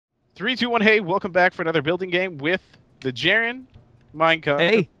3, 2, 1. Hey, welcome back for another building game with the Jaren, Minecon,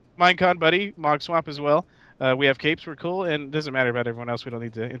 Hey. Minecon buddy, Mog Swamp as well. We have capes. We're cool, and it doesn't matter about everyone else. We don't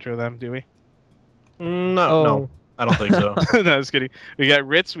need to intro them, do we? No, I don't think so. No, just kidding. We got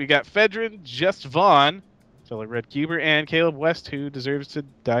Ritz, we got Fedrin, Just Vaughn, fellow Red Cuber, and Caleb West, who deserves to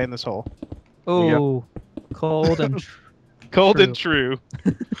die in this hole. Oh, cold and Cold true. and true.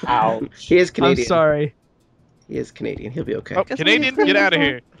 Ouch. He is Canadian. I'm sorry. He is Canadian. He'll be okay. Oh, Canadian, get out of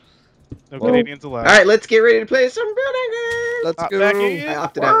here. No Whoa. Canadians allowed. All right, let's get ready to play some building games. Let's go. Back in. I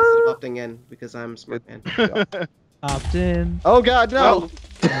opted out instead of opting in because I'm a smart man. Opt in. Oh God, no!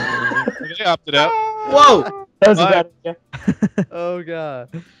 They opted out. Whoa! That was a Bye. bad idea. Oh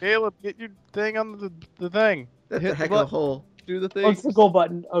God! Caleb, get your thing on the thing. That's Hit a heck the of a button. hole. Do the thing. What's the goal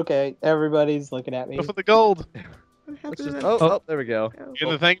button? Okay, everybody's looking at me. Go for the gold. What happened Let's to just. that? Oh, there we go. You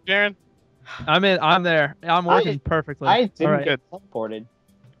in the thing, Jaren? I'm in. I'm there. I'm working perfectly. I didn't All right. get teleported.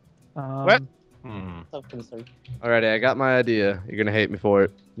 What? So concerned. Alrighty, I got my idea. You're gonna hate me for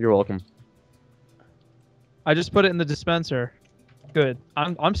it. You're welcome. I just put it in the dispenser. Good.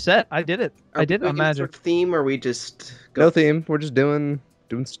 I'm set. I did it. I did it on magic. Sort of theme, or we just No theme. We're just doing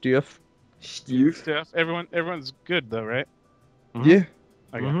stuff. Steve. Stuff. Everyone's good though, right? Yeah.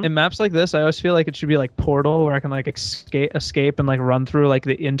 Okay. Mhm. In maps like this, I always feel like it should be like Portal, where I can like escape and like run through like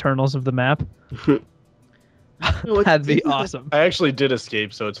the internals of the map. That'd be awesome. I actually did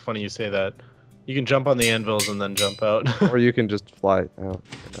escape, so it's funny you say that. You can jump on the anvils and then jump out. Or you can just fly out.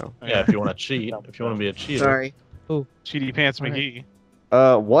 No. Yeah, if you want to cheat. If you want to be a cheater. Sorry. Cheaty Pants All right.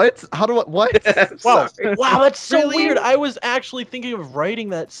 McGee. What? How do I? What? Wow, Sorry. wow, that's so Really? weird. I was actually thinking of writing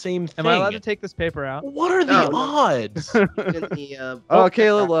that same thing. Am I allowed to take this paper out? What are the No. odds? In the, Oh,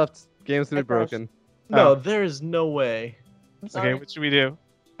 Caleb left. Game's gonna be Hey, Crash. broken. No, there's no way. I'm sorry. Okay, what should we do?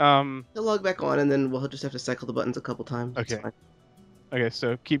 he'll log back on, and then we'll just have to cycle the buttons a couple times. It's Okay. fine. Okay,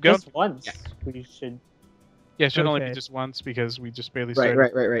 so keep going. Just once. Yeah. We should. Yeah, it should only be Okay. just once because we just barely Right,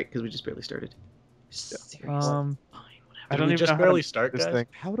 started. right, because we just barely started. Seriously. I Did don't we even just know how barely to start, this guys? thing.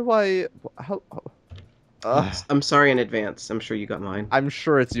 How do I? How? I'm sorry in advance. I'm sure you got mine. I'm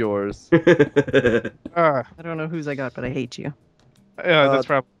sure it's yours. Ah, I don't know whose I got, but I hate you. yeah, that's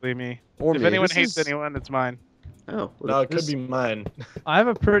probably me. Or If me. anyone This hates is- anyone, it's mine. Oh. No, it could be mine. I have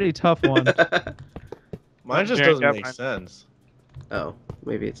a pretty tough one. Mine just Jared doesn't got make mine. sense. Oh,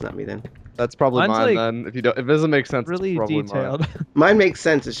 maybe it's not me then. That's probably Mine's, mine like, then. If it doesn't make sense, Really it's probably detailed. Mine makes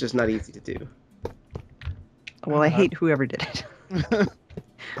sense. It's just not easy to do. Well, I hate whoever did it.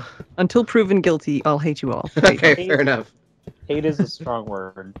 Until proven guilty, I'll hate you all. Okay, fair enough. Hate is a strong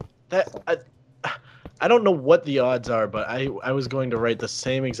word. I don't know what the odds are, but I was going to write the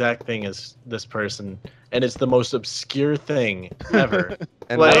same exact thing as this person, and it's the most obscure thing ever.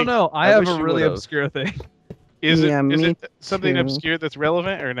 And Like, I don't know. I have wish a you really would've. obscure thing. Is Yeah, it me something too. obscure that's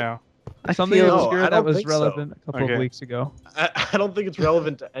relevant or no? I Something feel No, obscure I that don't was think so. relevant a couple Okay. of weeks ago. I don't think it's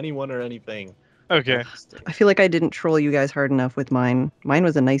relevant to anyone or anything. Okay. I feel like I didn't troll you guys hard enough with mine. Mine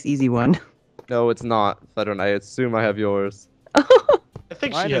was a nice, easy one. No, it's not. Fedron, I assume I have yours. I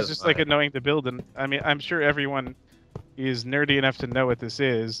think Mine she is has just mine. like annoying to build, and I mean, I'm sure everyone is nerdy enough to know what this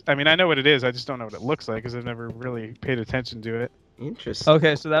is. I mean, I know what it is. I just don't know what it looks like because I've never really paid attention to it. Interesting.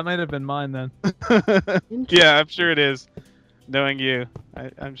 Okay, so that might have been mine then. Yeah, I'm sure it is. Knowing you,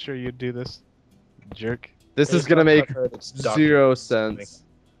 I'm sure you'd do this, jerk. This is Based gonna on make what I've heard, it's zero documented. sense.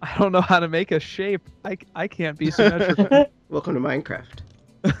 I don't know how to make a shape. I can't be symmetrical. Welcome to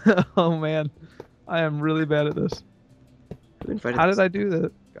Minecraft. Oh man, I am really bad at this. Who invited How did I do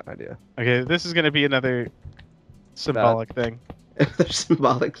that? Got an idea. Okay, this is gonna be another symbolic thing. There's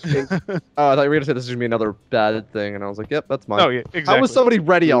symbolic thing. Oh, I thought you were gonna say this is gonna be another bad thing, and I was like, yep, that's mine. Oh yeah, exactly. How was somebody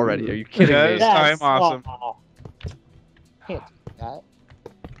ready already? Are you kidding Yeah, me? it's time awesome. Aw. Can't do that.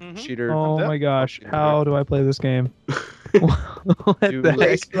 Mhm. Cheater. Oh done. my gosh, Okay. how do I play this game? What Do the like- heck?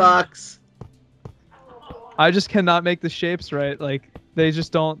 Place blocks. I just cannot make the shapes right. Like they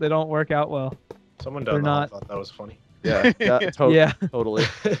just don't. They don't work out well. Someone They're down the hall not- thought that was funny. Yeah, Yeah. totally.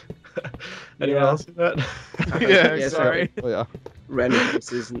 Anyone Yeah. else do that? Yeah, Yeah, sorry. Oh yeah. Random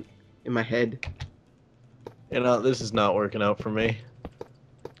places in my head. You know, this is not working out for me.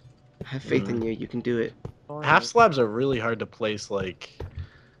 I have faith in you. You can do it. Half slabs are really hard to place, like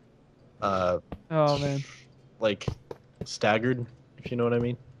Oh man. like staggered, if you know what I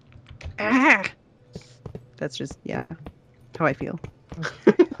mean. That's just, yeah, how I feel.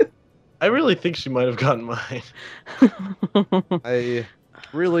 I really think she might have gotten mine. I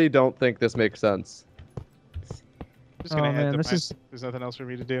really don't think this makes sense. Just gonna Oh, add man, to this mine. is- There's nothing else for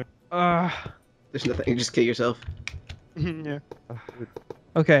me to do. There's nothing. You just kill yourself. Yeah.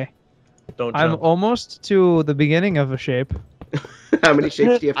 Okay. Don't I'm jump. almost to the beginning of a shape. How many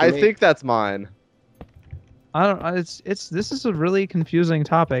shapes do you have to I make? think that's mine. I don't. This is a really confusing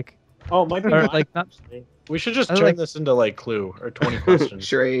topic. Oh, it might be Or mine, like not. actually. We should just I turn like- this into like Clue or 20 questions.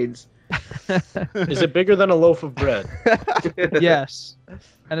 Charades. Is it bigger than a loaf of bread? Yes,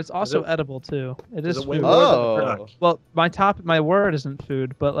 and it's also it- edible too. It Does is it weigh food. more than a Oh. truck? Well, my word isn't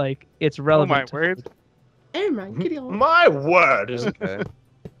food, but like it's Oh relevant. my to word! food. Hey, man, kitty on. My word is Okay.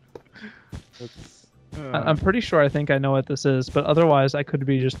 Let's, I'm pretty sure I think I know what this is, but otherwise I could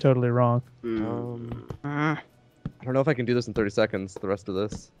be just totally wrong. I don't know if I can do this in 30 seconds. The rest of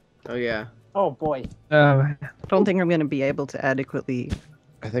this. Oh yeah. Oh boy. I don't think I'm going to be able to adequately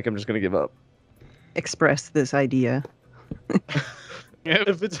I think I'm just gonna give up. express this idea. Yep,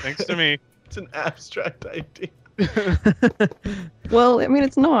 if it's thanks to me. It's an abstract idea. Well, I mean,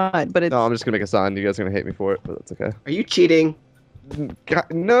 it's not, but it's. No, I'm just gonna make a sign. You guys are gonna hate me for it, but that's okay. Are you cheating?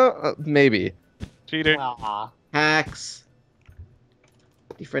 No, maybe. Cheater. Ah. Hacks.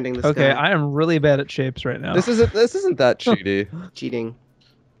 Defriending this Okay, guy. I am really bad at shapes right now. This isn't that cheaty. Cheating.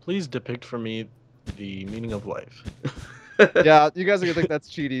 Please depict for me the meaning of life. Yeah, you guys are gonna think that's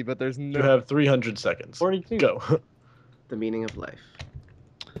cheaty, but there's You no. have 300 seconds. 42. Go. The meaning of life.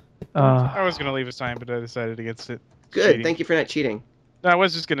 I was gonna leave a sign, but I decided against it. Good. Cheating. Thank you for not cheating. No, I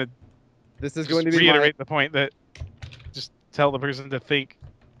was just gonna This is just going to be reiterate the point that just tell the person to think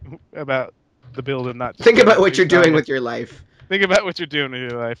about the build and not just Think go about to what you're face value. doing with your life. Think about what you're doing with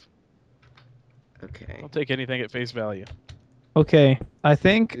your life. Okay. Don't take anything at face value. Okay, I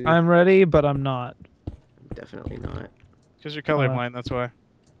think Dude. I'm ready, but I'm not. Definitely not. Because you're colorblind, that's why.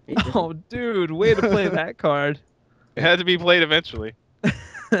 Oh, dude, way to play that card. It had to be played eventually.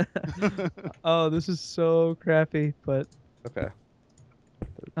 Oh, this is so crappy, but Okay.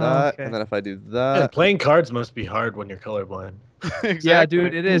 Oh, That, okay. and then if I do Yeah, that, playing cards must be hard when you're colorblind. Exactly. yeah,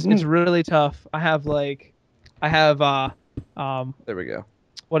 dude, it is. It's really tough. I have there we go.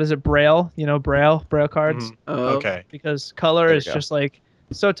 what is it, Braille? You know, Braille cards, Mhm. Oh. Okay. because color There you is go. just like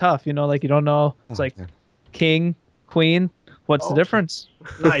so tough. You know, like you don't know. It's Oh, like man. king, queen. What's the Oh. difference?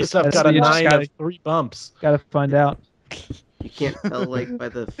 Nice. I've That's got what a you just 9 gotta- of 3 bumps. Gotta find out. You can't tell like by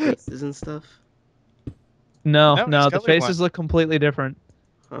the faces and stuff. No, No, no, he's the colorblind. faces look completely different.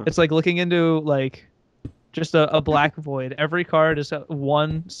 Huh. It's like looking into like just a black void. Every card is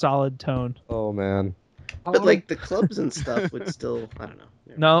one solid tone. Oh man. But like the clubs and stuff would still. I don't know.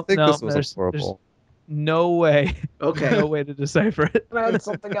 No, I think no, this was there's horrible. no way, Okay. no way to decipher it. I had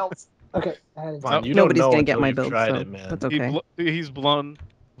something else. Okay. I had Come on, Nope. you don't Nobody's know gonna until get my you've build, tried so it, man. that's okay. He's blown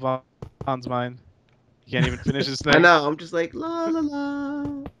Vaughn's mind. He can't even finish his thing. I know. I'm just like la la la.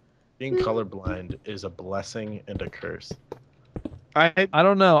 Being colorblind is a blessing and a curse. I I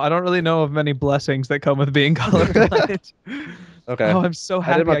don't know. I don't really know of many blessings that come with being colorblind. Okay. Oh, I'm so I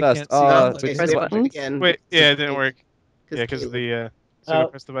happy did my I best. can't see. Uh, that. Okay, press so they have to buttons? again. wait. because Yeah, it of didn't the- work. Yeah, because of Caleb- the. So Oh.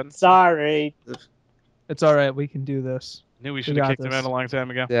 press the button. Sorry. It's all right. We can do this. Knew we We should have got kicked him this. out a long time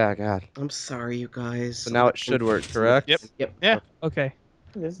ago. Yeah, God. I'm sorry, you guys. So now it should work, correct? Yep. Yep. Yeah. Okay.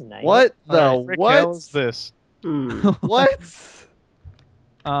 This is nice. What the Alright, frick hell is what? this? Hmm. What?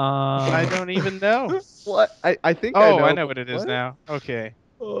 I don't even know. What? I think Oh, I I know. know what it is now. Okay.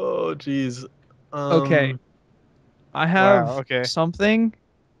 Oh, jeez. Okay. I have Wow, okay. something,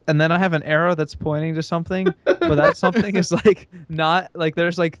 and then I have an arrow that's pointing to something, but that something is like not like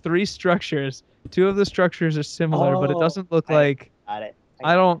there's like 3 structures. 2 of the structures are similar, but it Oh, doesn't look I- like Got it.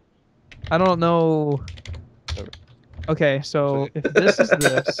 I don't know. Okay, so if this is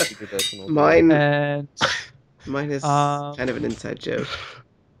this, Mine. and Mine is Um, kind of an inside joke.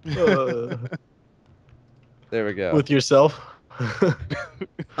 There we go. With yourself?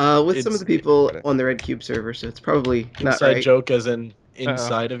 With some of the people on the Red Cube server, so it's probably not Inside right. joke as in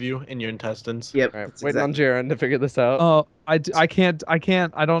inside of you, in your intestines. Yep. All right, that's waiting on exactly- Jaren to figure this out. oh, I can't,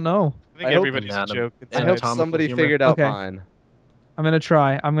 I don't know. I think I hope everybody's a Anatomy- joke. I hope anatomical somebody humor. figured out Okay. mine. I'm gonna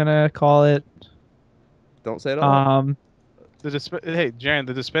try. I'm gonna call it. Don't say it all. Hey, Jaren,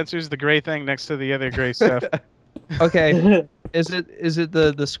 the dispenser's the gray thing next to the other gray stuff. Okay, is it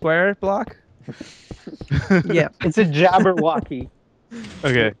the square block? Yeah. It's a Jabberwocky.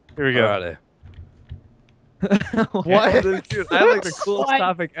 Okay, here we go. Alrighty. What? Dude, I have like the coolest What?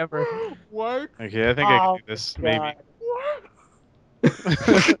 topic ever. What? Okay, I think I Oh, can do this. Maybe. God.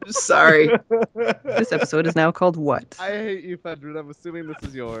 Sorry. This episode is now called What? I hate you, Fedrin. I'm assuming this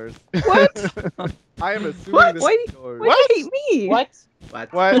is yours. What? I am assuming What? this Why- is yours. Why do you hate me? What?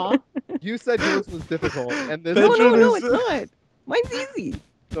 What? What? Huh? You said yours was difficult, and this No, is no, no, is- it's not. Mine's easy.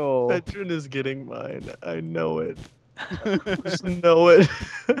 so. Veteran is getting mine. I know it. Just know it.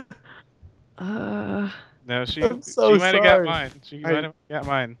 No, she I'm so might have got sorry. mine. She I- might have got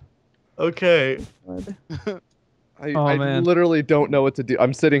mine. Okay. I man. literally don't know what to do.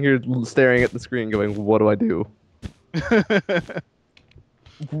 I'm sitting here staring at the screen going, what do I do?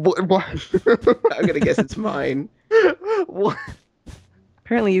 What? I'm gonna guess it's mine. What?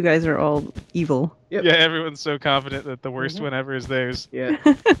 Apparently, you guys are all evil. Yep. Yeah, everyone's so confident that the worst one ever is theirs. Yeah.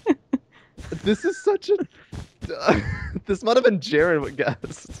 This is such a... This might have been Jared what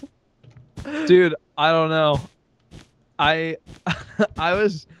guessed. Dude, I don't know. I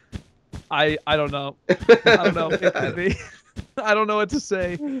don't know. I don't know. It could be. I don't know what to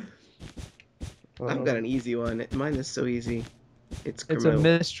say. I've got an easy one. Mine is so easy. It's It's a criminal.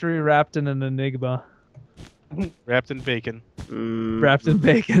 mystery wrapped in an enigma. Wrapped in bacon. Wrapped in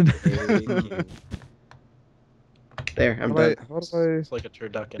bacon. There, I'm How do done. I- how do I- It's like a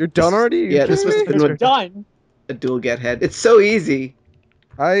turducken. You're done already? Yeah, this must have been We're what done. a dual get head. It's so easy.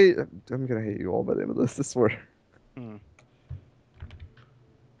 I'm gonna hate you all by the end of this, I swear.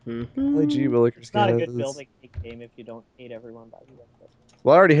 LG Willikers It's not a good guys. building game if you don't hate everyone by the end of it.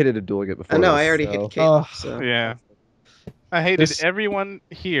 Well, I already hated a dual get before. I know, this, I already so- hit Caleb, Oh, so. Yeah. I hated This- everyone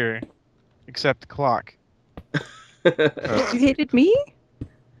here except Clock. You hated me?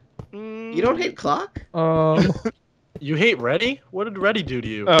 You don't hate Clock? Oh, You hate Reddy? What did Reddy do to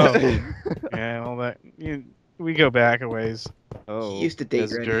you? Oh, yeah, all that. We go back a ways. Oh. He used to date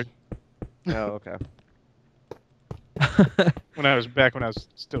As a Reddy. jerk. Oh, okay. When I was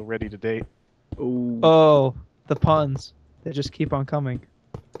still ready to date, Ooh. oh, the puns. They just keep on coming.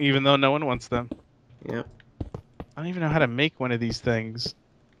 even though no one wants them. Yep. I don't even know how to make one of these things.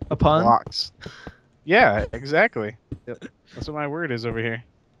 A pun? Blocks. Yeah, exactly. Yep. That's what my word is over here.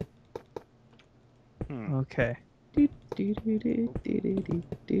 Okay. You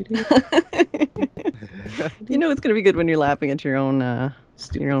know it's gonna be good when you're laughing at your own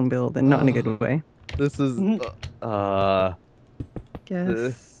build and not in a good way. This is Guess.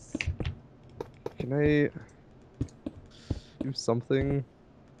 this. Can I do something?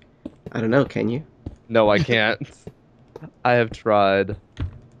 I don't know, can you? No, I can't. I have tried.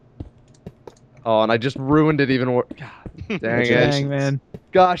 Oh, and I just ruined it even more. God, dang it. Dang, man.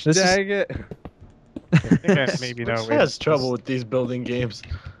 Gosh, This is- dang it. I think I maybe know. Fritz where has this trouble is. with these building games.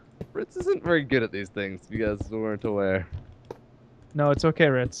 Fritz isn't very good at these things, if you guys weren't aware. No, it's okay,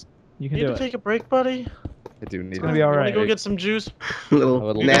 Ritz. You can Need do to it. take a break, buddy? I do need gonna it. be You all wanna right. go get some juice? I Little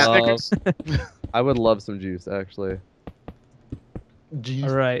would Need nap. love- Snickers? I would love some juice, actually. Jeez.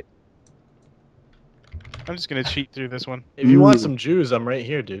 All right. I'm just gonna cheat through this one. If you want Ooh. some Jews, I'm right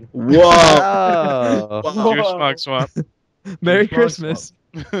here, dude. Whoa! Oh. Wow. Jewish Smog Swamp. Merry Smog Christmas.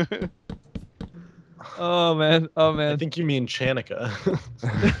 Or Oh, man. Oh, I man. think you mean Chanica.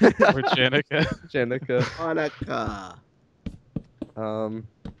 Janica. Janica. Hanukkah.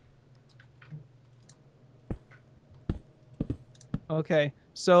 Okay.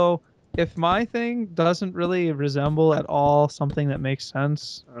 So, if my thing doesn't really resemble at all something that makes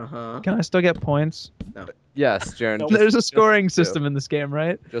sense, Uh-huh. can I still get points? Yes, Jaren. Nope. just- There's a scoring just for you. system in this game,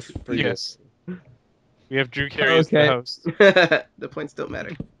 right? Just for you. Yes. We have Drew Carey as Okay. the host. The points don't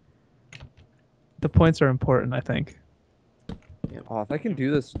matter. The points are important, I think. Oh, if I can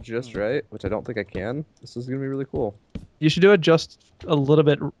do this just right, which I don't think I can, this is gonna be really cool. You should do it just a little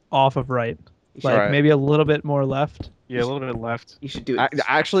bit off of right. You Like should, Alright. maybe a little bit more left. Yeah, a little bit left. you should do it.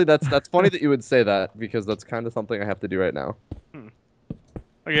 Actually, that's funny that you would say that because that's kind of something I have to do right now.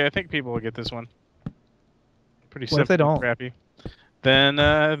 Okay, I think people will get this one. Pretty What if they simple and don't? crappy. Then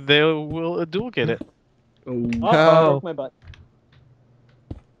they will dual get it. Ooh. Oh, Oh. broke my butt.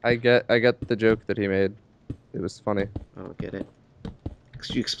 I get the joke that he made. It was funny. I don't get it.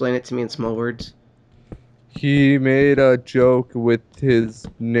 Could you explain it to me in small words? He made a joke with his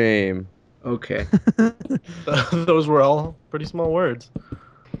name. Okay. Those were all pretty small words.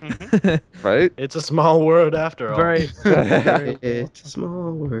 Right? It's a small word after all. Very. very It's a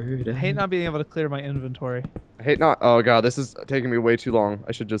small word. I hate not being able to clear my inventory. I hate not. Oh god, this is taking me way too long.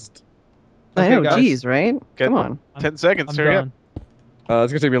 I should just. I Okay, know, guys. geez, right? Get- Come on. 10 seconds, I'm hurry done.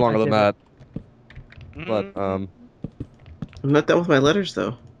 It's gonna take me longer than that. Okay. But Mm. I'm not done with my letters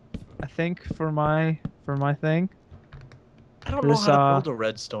though. I think for my thing, I don't know This, how to build a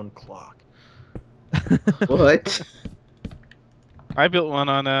redstone clock. What? I built one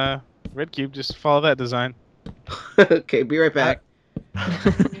on Red Cube. Just follow that design. Okay, be right back.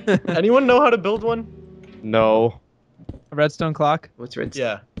 Anyone know how to build one? no. a redstone clock. What's red?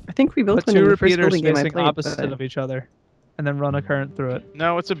 Yeah. I think we built Put one two in the first repeaters building game I facing played. opposite but- of each other, and then run a current through it.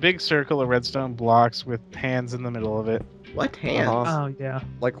 No, it's a big circle of redstone blocks with hands in the middle of it. What hands? Uh-huh. Oh yeah.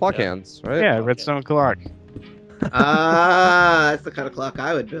 Like clock Yeah. hands, right? Yeah, Okay. redstone clock. Ah, that's the kind of clock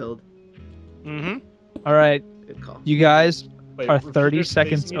I would build. Mm-hmm. All right, Good call. you guys Wait, are repeaters 30 facing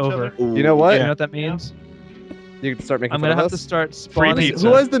seconds each over. other? Ooh. You know what? You Yeah. know what that means? You can start making I'm fun gonna of have us. to start Free spawning. pizza.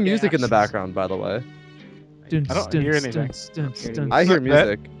 Who has the music in the Yes. background, by the way? Dun, I don't dun, hear dun, anything. dun, Hear dun. I hear Not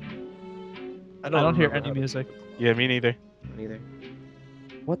bad. music. I I don't hear remember any how to- music. Yeah, me neither. Neither.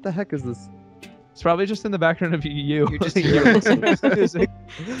 What the heck is this? It's probably just in the background of you. You're just You're hearing listening to music.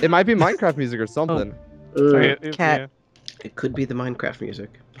 It might be Minecraft music or something. Okay, Cat. yeah. It could be the Minecraft music.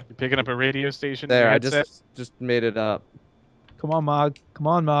 You're picking up a radio station. in There, your I headset. just made it up. Come on, Mog. Come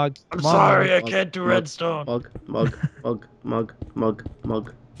on, Mog. I'm Come on, sorry, Mog. I can't do Mug, redstone. Mug, mug, mug, mug, mug,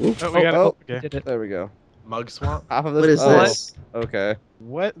 mug. Oh, we got it. oh. Okay. Did it. There we go. Mug swamp. Half of this. What is oh, this? Okay.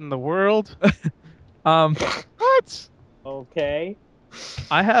 What in the world? What? Okay.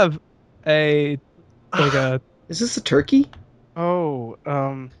 I have a like a. Is this a turkey? Oh,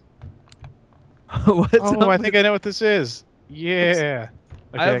 What's oh, up I with- think I know what this is. Yeah.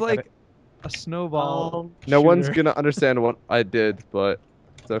 Okay, I have got like it. a snowball. No one's shooter. gonna understand what I did, but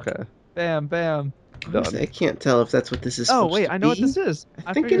it's okay. Bam, bam. Honestly, I can't tell if that's what this is. Oh supposed wait, to I know what be. this is.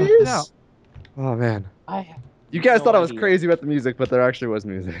 I think it figured is. out. Oh man. I have You guys no thought I was idea. crazy about the music, but there actually was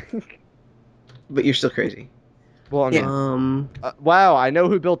music. But you're still crazy. Well, I mean, Yeah. wow, I know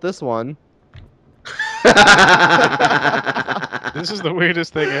who built this one. This is the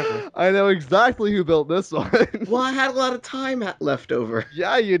weirdest thing ever. I know exactly who built this one. Well, I had a lot of time left over.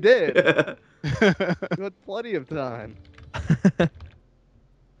 Yeah, you did. I You had plenty of time.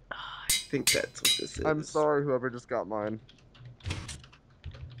 think that's what this is. I'm sorry, whoever just got mine.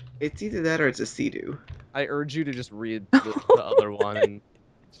 It's either that or it's a sea-doo. I urge you to just read the other one and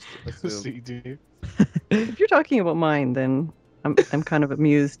just assume. See, dude. If you're talking about mine, then I'm kind of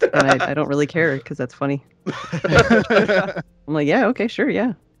amused, and I don't really care because that's funny. I'm like, yeah, okay, sure,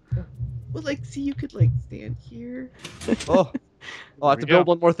 yeah. Well, like, see, you could, like, stand here. Oh, I have we to build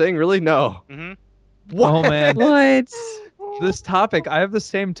go. one more thing? Really? No. Mm-hmm. Oh man, What? this topic. I have the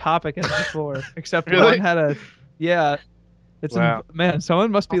same topic as before, except Really? one had a. Yeah. It's Wow. man.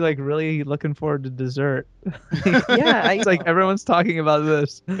 Someone must be like really looking forward to dessert. Yeah, It's like everyone's talking about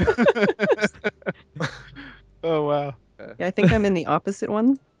this. Oh wow. Yeah, I think I'm in the opposite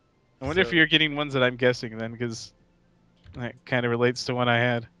one. I wonder if So- you're getting ones that I'm guessing then, because that kind of relates to one I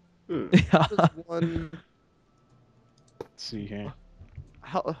had. Hmm. Yeah. This one. Let's see here.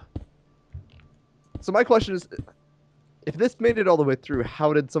 How? So my question is, if this made it all the way through,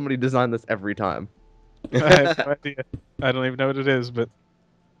 how did somebody design this every time? I have no idea. I don't even know what it is, but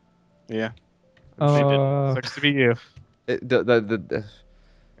yeah, sucks to be you.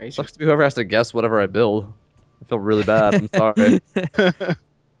 Right, Sucks to be whoever has to guess whatever I build. I feel really bad. I'm sorry.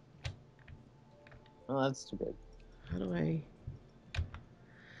 Oh, that's too big. How do I...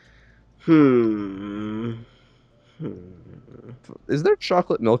 Hmm. Is there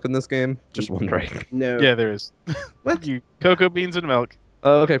chocolate milk in this game? Just wondering. No. Yeah, there is. What? You cocoa beans and milk.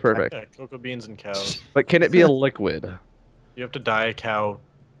 Oh, okay, perfect. Yeah, cocoa beans and cows. But can it be a liquid? You have to dye a cow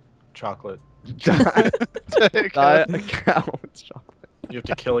chocolate. Dye a cow with chocolate. You have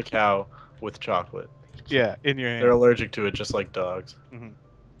to kill a cow with chocolate. Yeah, in your They're hand. allergic to it, just like dogs. Okay,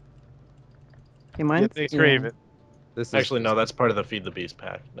 Yeah, mine's they crave it. This is Actually, no, that's part of the Feed the Beast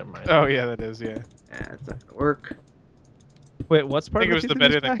pack. Never mind. Oh yeah, that is. Yeah. That's not gonna work. Wait, what's I part think it of was the Feed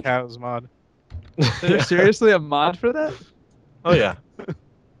better Beast than pack? cows mod. There's seriously a mod for that? Oh yeah.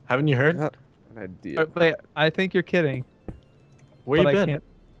 Haven't you heard? Not an idea. Wait, I think you're kidding. Where but you I been? can't.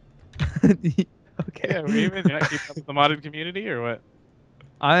 Okay. Yeah, were you even you're not keeping up with the modded community or what?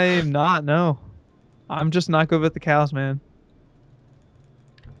 I'm not. No. I'm just not good with the cows, man.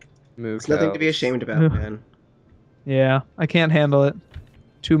 Moo It's nothing to be cows. ashamed about, man. Yeah, I can't handle it.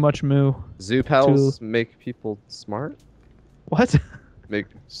 Too much moo. Zoo pals make people smart. What? Make.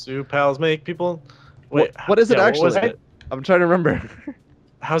 Zoo pals make people. Wait, What is it yeah, what was actually? it? I'm trying to remember.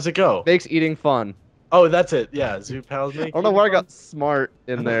 How's it go? Makes eating fun. Oh, that's it. Yeah, zoo pals make. I don't know people where I fun. got smart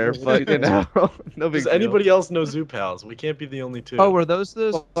in don't there, know. but you know, no big Does deal. anybody else know zoo pals? We can't be the only two. Oh, were those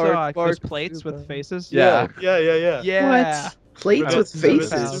Bark, those bark, plates with Zupa. faces? Yeah. Yeah. Yeah. Plates with Zoo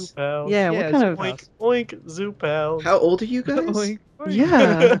faces. pals. Yeah, Yeah, what kind of... Oink, oink, zoo pals. How old are you guys? Oink, oink.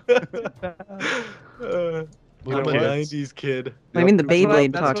 Yeah. I'm a Little kids. 90s kid. I mean, the That's what I-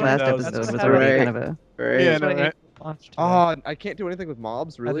 Beyblade that's talk what I- last that's episode what was I already read. kind of a... Right. Yeah, That's no, what I right? ate for lunch today. Oh, I can't do anything with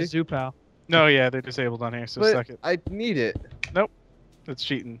mobs, At the really. zoo pal. No, yeah, they're disabled on here, so But suck it. I need it. That's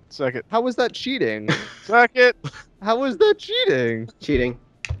cheating. Suck it. How was that cheating? Suck it. How was that cheating? Cheating.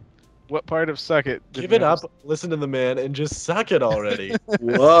 What part of suck it? did Give you it up, notice? listen to the man, and just suck it already.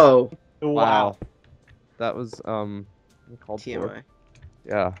 Whoa. Wow. That was called for. TMI.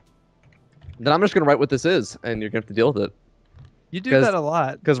 Yeah. Then I'm just gonna write what this is, and you're gonna have to deal with it. You do 'Cause- that a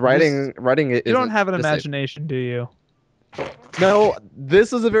lot. Because writing it. You don't isn't have an the same. imagination, do you? No,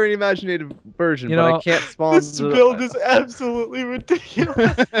 this is a very imaginative version, You but I know, can't spawn. This build is absolutely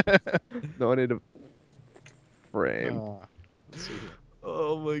ridiculous. No, I need a frame. Let's see here.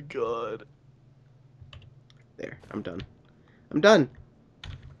 Oh my god. There, I'm done. I'm done.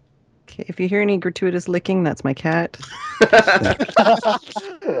 Okay, if you hear any gratuitous licking, that's my cat.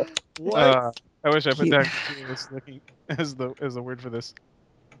 What? I wish I put Cute. down gratuitous licking as the word for this.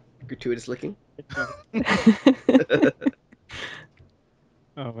 Gratuitous licking.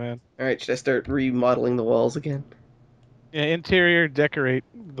 Oh man. All right, should I start remodeling the walls again? Yeah, interior decorate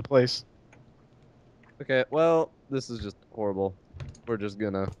the place. Okay, well, this is just horrible. We're just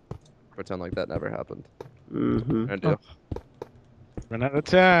gonna pretend like that never happened. Mm-hmm. I do. Run out of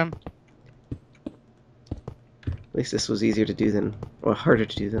time. At least this was easier to do than, or harder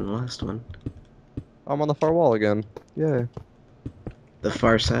to do than the last one. I'm on the far wall again. Yay. The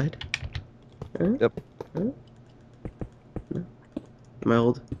far side. Huh? Yep. Huh? No. Am I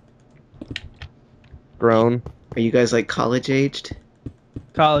old? Grown. Are you guys like college aged?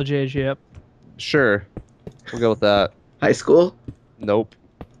 College age, yep. Sure. We'll go with that. High school? Nope.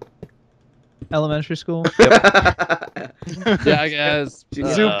 Elementary school. Yeah, I guess.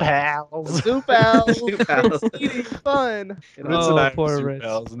 Zoo pals. Zoo pals. Zoo pals. Eating fun. Vince Oh, and I are poor zoo Rich.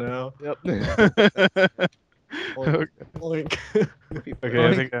 pals now. Yep. Oink, oink. Okay,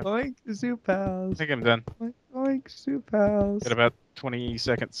 I think Oink, zoo pals. I'm done. Oink, oink, zoo pals. Got about 20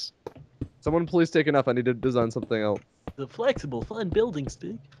 seconds. Someone please take enough. I need to design something else. The flexible, fun building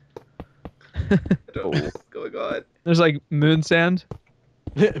stick. I don't know what's going on. There's like moon sand.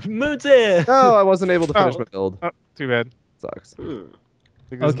 Mootin! No, I wasn't able to finish Oh. my build. Oh, too bad. Sucks. Hmm.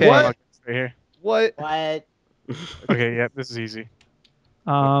 Because Okay. the log is right here. What? What? Okay, yeah, this is easy.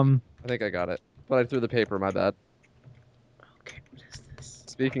 I think I got it. But I threw the paper, my bad. Okay, what is this?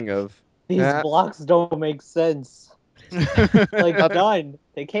 Speaking of... These Nah. blocks don't make sense. Like, none.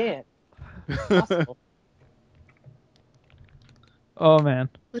 They can't. Impossible. Oh man.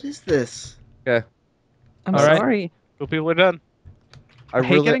 What is this? I'm All right. sorry. Cool people are done. I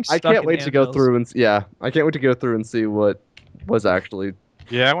hate getting I stuck can't in wait to go anvils. through and I can't wait to go through and see what was actually.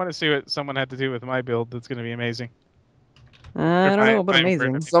 Yeah, I want to see what someone had to do with my build. That's going to be amazing. I don't know about fine,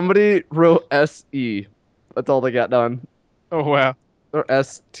 amazing. Somebody wrote SE. That's all they got done. Oh, wow. Or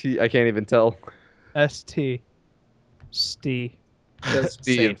ST. I can't even tell. ST. Steve. Steve.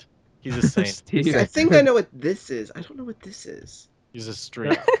 Saint. He's a saint. Steve. I think I know what this is. I don't know what this is. He's a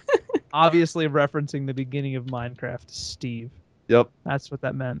street. Obviously referencing the beginning of Minecraft, Steve. Yep. That's what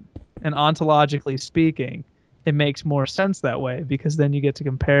that meant. And ontologically speaking, it makes more sense that way because then you get to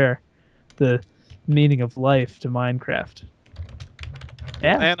compare the meaning of life to Minecraft.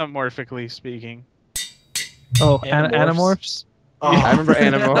 Yeah. Anamorphically speaking. Oh, Animorphs. Animorphs? I remember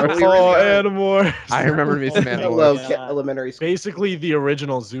Animorphs. Oh, Animorphs. I remember me some Hello, Animorphs. elementary school. Basically the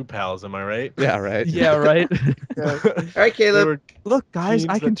original zoo pals, am I right? Yeah, right. Yeah, right. All right, Caleb. Look, guys, Teens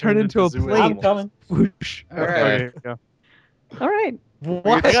I can that turn turned into a into zoo plate. I'm coming. Whoosh. All right. Okay, here we go. All right. What?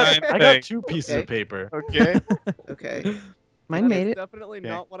 Weird I sign got thing. 2 pieces Okay. of paper. Okay. Okay. Mine made it. Definitely Okay.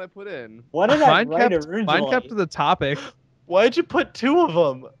 not what I put in. What did I Mine write kept originally? to the topic. Why'd you put 2 of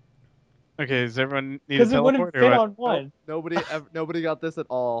them? Okay, does everyone need a Because it wouldn't teleport or fit what? on one. Nobody got this at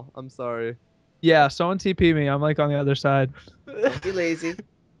all. I'm sorry. Yeah, someone TP me. I'm like on the other side. Don't be lazy.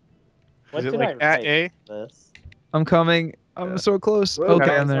 What Is it did like I at write A? for this? I'm coming. I'm Yeah. so close. Whoa, Okay,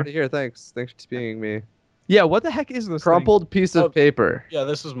 guys, I'm there. already here. Thanks for being me. Yeah, what the heck is this thing? Crumpled piece of Oh. paper. Yeah,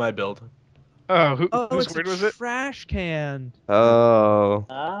 this was my build. Oh, Oh, whose it's word a was it? trash can. Oh.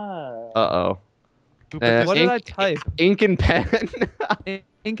 Ah. Uh-oh. Who put this What in? did I type? Ink and pen.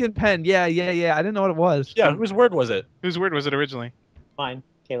 Ink and pen. Yeah. I didn't know what it was. Yeah, whose word was it? Whose word was it originally? Mine.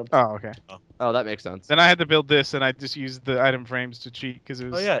 Caleb. Oh, okay. Oh, that makes sense. Then I had to build this, and I just used the item frames to cheat because it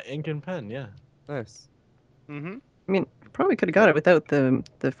was. Oh yeah, ink and pen, yeah. Nice. Mm-hmm. I mean, probably could have got it without the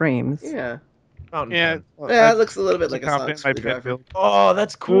frames. Yeah. Fountain Yeah. pen. Yeah, it looks a little bit like a confident sonic in my pen screwdriver. build. Oh,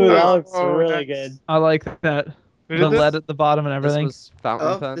 that's Ooh, cool. that looks Oh, really nice. good. I like that. Who The did lead this? at the bottom and everything. This was fountain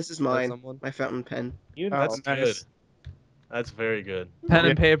Oh, pen. this is by mine. someone. My fountain pen. You Oh, That's nice. good. That's very good. Pen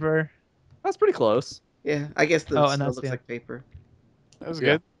and Yeah. paper. That's pretty close. Yeah, I guess the Oh, and snow that's looks the like paper. That was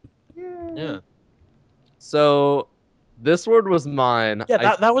Yeah. good. Yeah. So, this word was mine.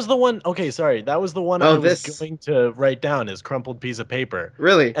 Yeah, that was the one. Okay, sorry. That was the one Oh, I was this. going to write down as crumpled piece of paper.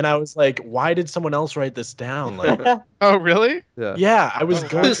 Really? And I was like, why did someone else write this down? Like, Oh, really? Yeah. yeah, I was Oh,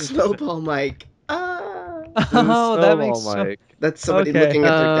 going The to. snowball mic. Ah. Oh, that makes Snowball so- mic. That's somebody Okay. looking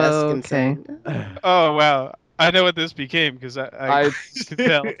at their desk and Okay. saying, Oh, wow. I know what this became because I I could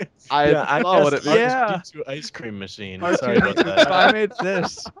tell. I saw what it guessed meant. Yeah. R2D2 ice cream machine. R2D2. Sorry about If that. I made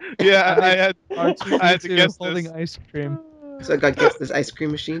this, Yeah, I had R2D2 I had to guess holding this. ice cream. So I got guessed this ice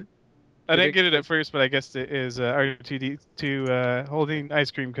cream machine. I didn't get it at first, but I guessed it is R2D2 holding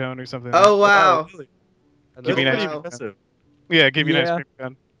ice cream cone or something. Oh wow! really? And Give me then- an ice That's pretty cream impressive. Yeah, give me an Yeah. ice cream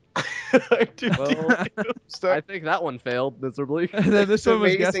cone. Well, So, I think that one failed miserably. And then this It's one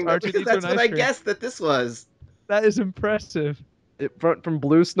was guessed amazing. R2D2 That's and what ice I cream. guessed that this was. That is impressive. It went from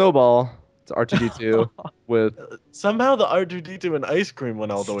blue snowball to R2D2 with Somehow the R2D2 and ice cream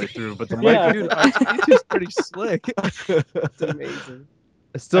went all the way through, but the Yeah. mic. Dude, R2D2 is pretty slick. It's amazing.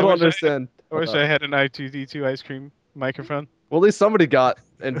 I still I don't wish I- understand. I wish I had an R2D2 ice cream microphone. Well, at least somebody got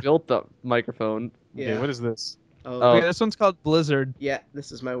and built the microphone. Okay, Yeah. what is this? Oh, Oh. Okay, this one's called Blizzard. yeah.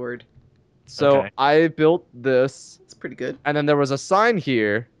 This is my word. So Okay. I built this, It's pretty good. and then there was a sign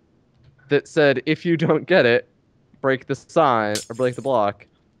here that said, "If you don't get it, break the sign or break the block."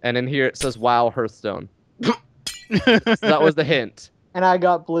 And in here it says, "Wow, Hearthstone." So that was the hint. And I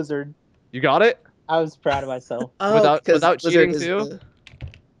got Blizzard. You got it? I was proud of myself. Oh, Without- 'cause without Blizzard cheating is too? the-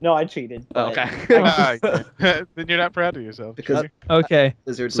 No, I cheated. Oh, but- okay. Ah, yeah. Then you're not proud of yourself. Because Okay,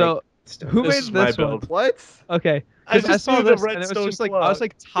 Blizzard. so make stuff. who This made is my this one? build. What? Okay, I 'cause I just saw knew the this and it was redstone just like clock. I was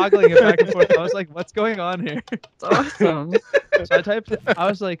like toggling it back and forth. I was like, "What's going on here?" It's awesome. So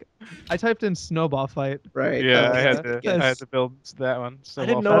I typed in snowball fight. Right. Yeah, oh, I had yeah. to. I had to build that one. I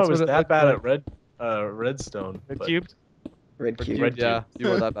didn't know That's I was what it that looked bad like. at redstone. Red but- cubed. Red cube. Red yeah, you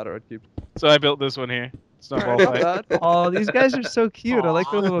were that bad at Red Cube. So I built this one here. Snowball Not fight. bad. Oh, these guys are so cute. I like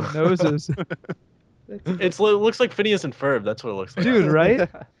their little noses, It looks like Phineas and Ferb. That's what it looks like. dude. Right?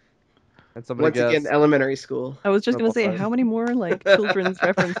 And somebody Once again, guessed. elementary school. I was just gonna say, Snowball how many more like children's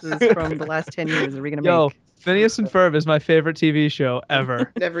references from the last 10 years are we gonna Yo, make? Phineas and Ferb is my favorite TV show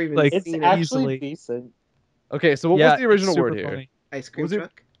ever. Never even Like, It's seen actually easily. decent. Okay, so what Yeah, was the original it's super word here? funny. ice cream was it-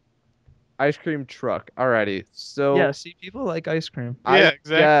 truck. Ice cream truck. Alrighty. So Yeah, see, people like ice cream. I Yeah,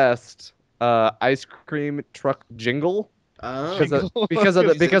 exactly. guessed ice cream truck jingle Oh, because of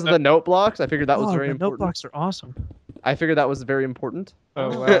the note blocks. I figured that was Oh, very the important. note blocks are awesome. I figured that was very important.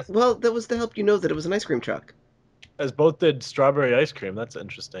 Oh wow. well, that was to help you know that it was an ice cream truck. As both did strawberry ice cream. That's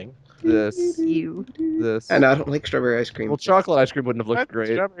interesting. This, You. this. And I don't like strawberry ice cream. Well, chocolate ice cream wouldn't have looked What? great.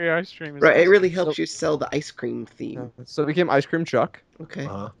 Strawberry ice cream is Right, it awesome. really helps you sell the ice cream theme. So it became ice cream truck. Okay.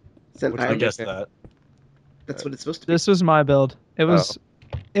 Uh-huh. Then Which I one guessed Okay. that. that's what it's supposed to be. This was my build. It was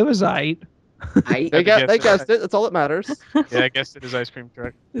aight. I, They guess they it. guessed it. That's all that matters. Yeah, I guess it is ice cream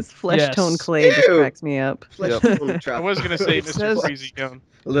truck. This flesh Yes. tone clay just Ew. cracks me up. flesh Yep. tone I truck. was gonna say It Mr. says- Freezy Cone.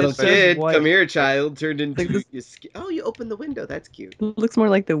 Little it says kid, white. come here, child. Turned into Like this- you oh, you opened the window. That's cute. Looks more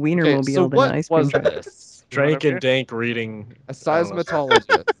like the Wienermobile Okay, so than what an ice cream was truck. this? Drank Whatever. and dank reading. A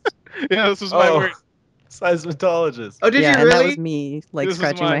seismologist. Yeah, this was my Oh. word. Seismologist. Oh, did yeah, you and that really? was me, like This is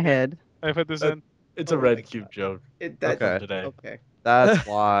scratching mine. my head. I put this Uh, in. It's Oh a my red cube joke. That, Okay. Today. Okay. That's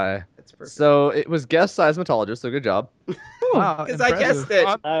why. That's perfect. So it was guest seismologist. So good job. Wow, Because I impressive. guessed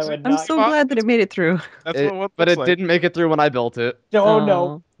it. I would I'm not. so glad that it made it through. That's It- what but looks it like. didn't make it through when I built it. No, Oh.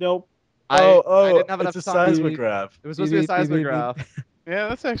 no, nope. I didn't have enough it's a time. seismograph. It was supposed to be a Beep, beep, beep, beep, seismograph. Yeah,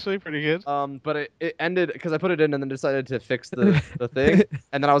 that's actually pretty good. But it ended because I put it in and then decided to fix the thing,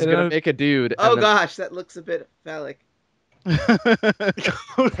 and then I was It gonna ended- make a dude. Oh and then gosh, that looks a bit phallic.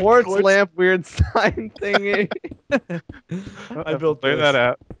 Quartz lamp weird sign thingy. I built Clear this. that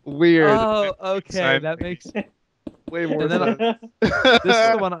out. Weird. Oh, okay, Sign that makes. Way more. And then sense. This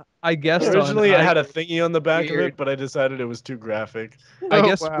is the one I guessed on. Originally, it I- had a thingy on the back of Weird. it, but I decided it was too graphic. I Oh,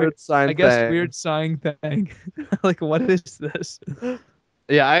 guess wow. weird sign I guess thing. weird sign thing. Like, what is this?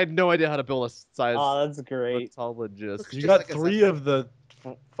 Yeah, I had no idea how to build a size Oh, that's great. pathologist. You Just got like a 3 of the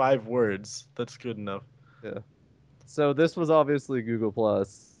 5 words. That's good enough. So this was obviously Google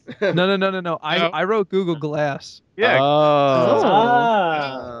Plus. No. I wrote Google Glass. Yeah. Oh.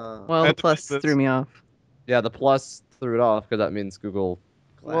 Ah. Well, the That's- plus that's- threw me off. Yeah, the plus threw it off because that means Google.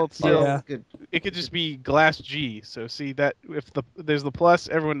 Well, it's still- Yes, good. It could just be Glass G. So see that if there's the plus,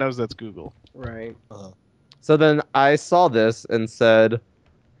 everyone knows that's Google. Right. So then I saw this and said,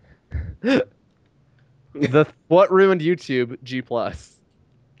 what ruined YouTube? G plus.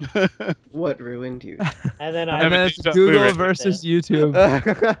 What ruined you? And then I And then haven't it's used that Google movie. versus YouTube.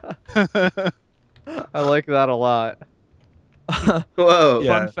 I like that a lot. Whoa.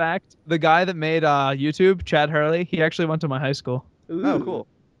 Yeah. Fun fact: the guy that made YouTube, Chad Hurley, he actually went to my high school. Ooh. Oh, cool.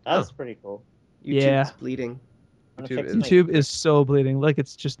 That's pretty cool. YouTube's Yeah. bleeding. I'm YouTube gonna fix is- my- YouTube is so bleeding, like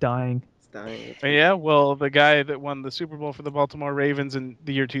it's just dying. It's dying. Yeah, well, the guy that won the Super Bowl for the Baltimore Ravens in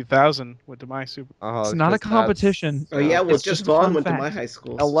the year 2000 went to my Super. It's not a 'cause that's competition. Oh yeah, well, It's just just a Vaughn fun went to my fact. high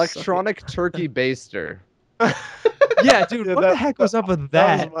school. Electronic turkey baster. Yeah, dude, Yeah, what the heck was up with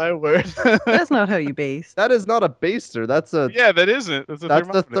that? That was my word. That's not how you base. That is not a baster. That's a Yeah, that isn't. That's a that's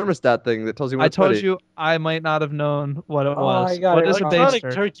the thermometer. thermostat thing that tells you when I it's told ready. you I might not have known what it Oh, was. I got What it. is a Electronic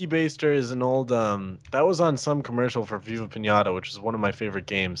baster? turkey baster is an old that was on some commercial for Viva Pinata, which is one of my favorite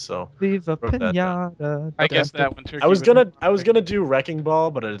games. So Viva wrote that down. pinata. I guess da, that one turkey. I was would- gonna do Wrecking Ball,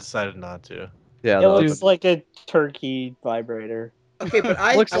 but I decided not to. Yeah, It no, looks like a turkey vibrator. Okay, but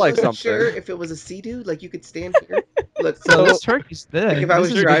I Looks like wasn't something. sure if it was a Sea-Doo. Like you could stand here. Look, So so this turkey's big. like if I This was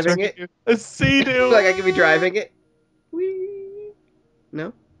is a big driving turkey. it, A Sea-Doo. like I could be driving it. Whee!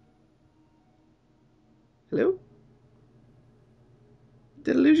 No. Hello.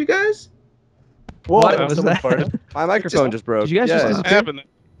 Did I lose you guys? Whoa, What was someone that? farted. my microphone just broke. Did you guys just yeah. What disappear? happened? That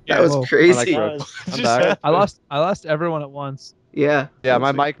Yeah. was Whoa. My crazy. micro- Just I'm back. happened. I lost everyone at once. Yeah. Yeah, that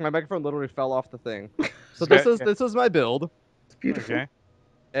was my microphone literally fell off the thing. So Okay. this is my build. It's beautiful. Okay.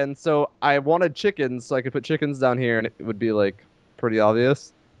 And so I wanted chickens, so I could put chickens down here, and it would be like pretty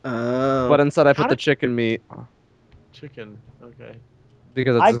obvious. Oh. But instead, I How put the did- chicken meat Chicken. Okay.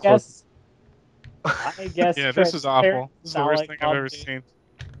 because it's I as close. I guess. Yeah, this is awful. This is the worst thing I've ever transparent seen.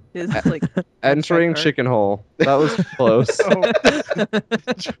 It's like Entering Check chicken hole. That was close.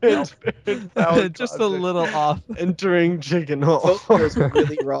 Transparent phallic Just a object little off. entering chicken hole. Both of those were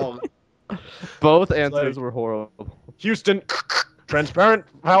really wrong. Both answers like- were horrible. Houston, transparent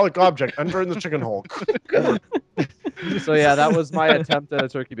phallic object entering the chicken hole. So yeah, that was my attempt at a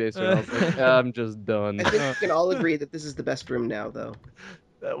turkey baster. And I was like, I'm just done. I think we can all agree that this is the best room now, though.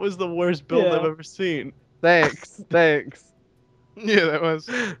 That was the worst build Yeah. I've ever seen. Thanks. Yeah, that was.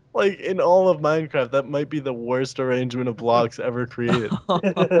 Like in all of Minecraft, that might be the worst arrangement of blocks ever created.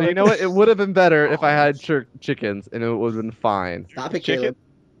 But you know what? It would have been better if I had chickens, and it would have been fine. Stop it, Chicken? Caleb.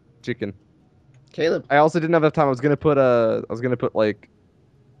 Chicken. Caleb. I also didn't have enough time. I was gonna put like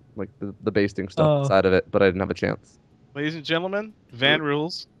the basting stuff Oh. inside of it, but I didn't have a chance. Ladies and gentlemen, Van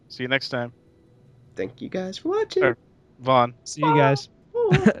rules. See you next time. Thank you guys for watching. Sure. Vaughn. See you guys.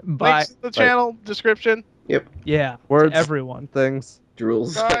 Bye. Links in the channel description. Yeah. Words, To everyone. things.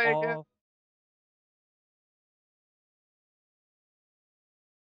 Drools. Bye again. All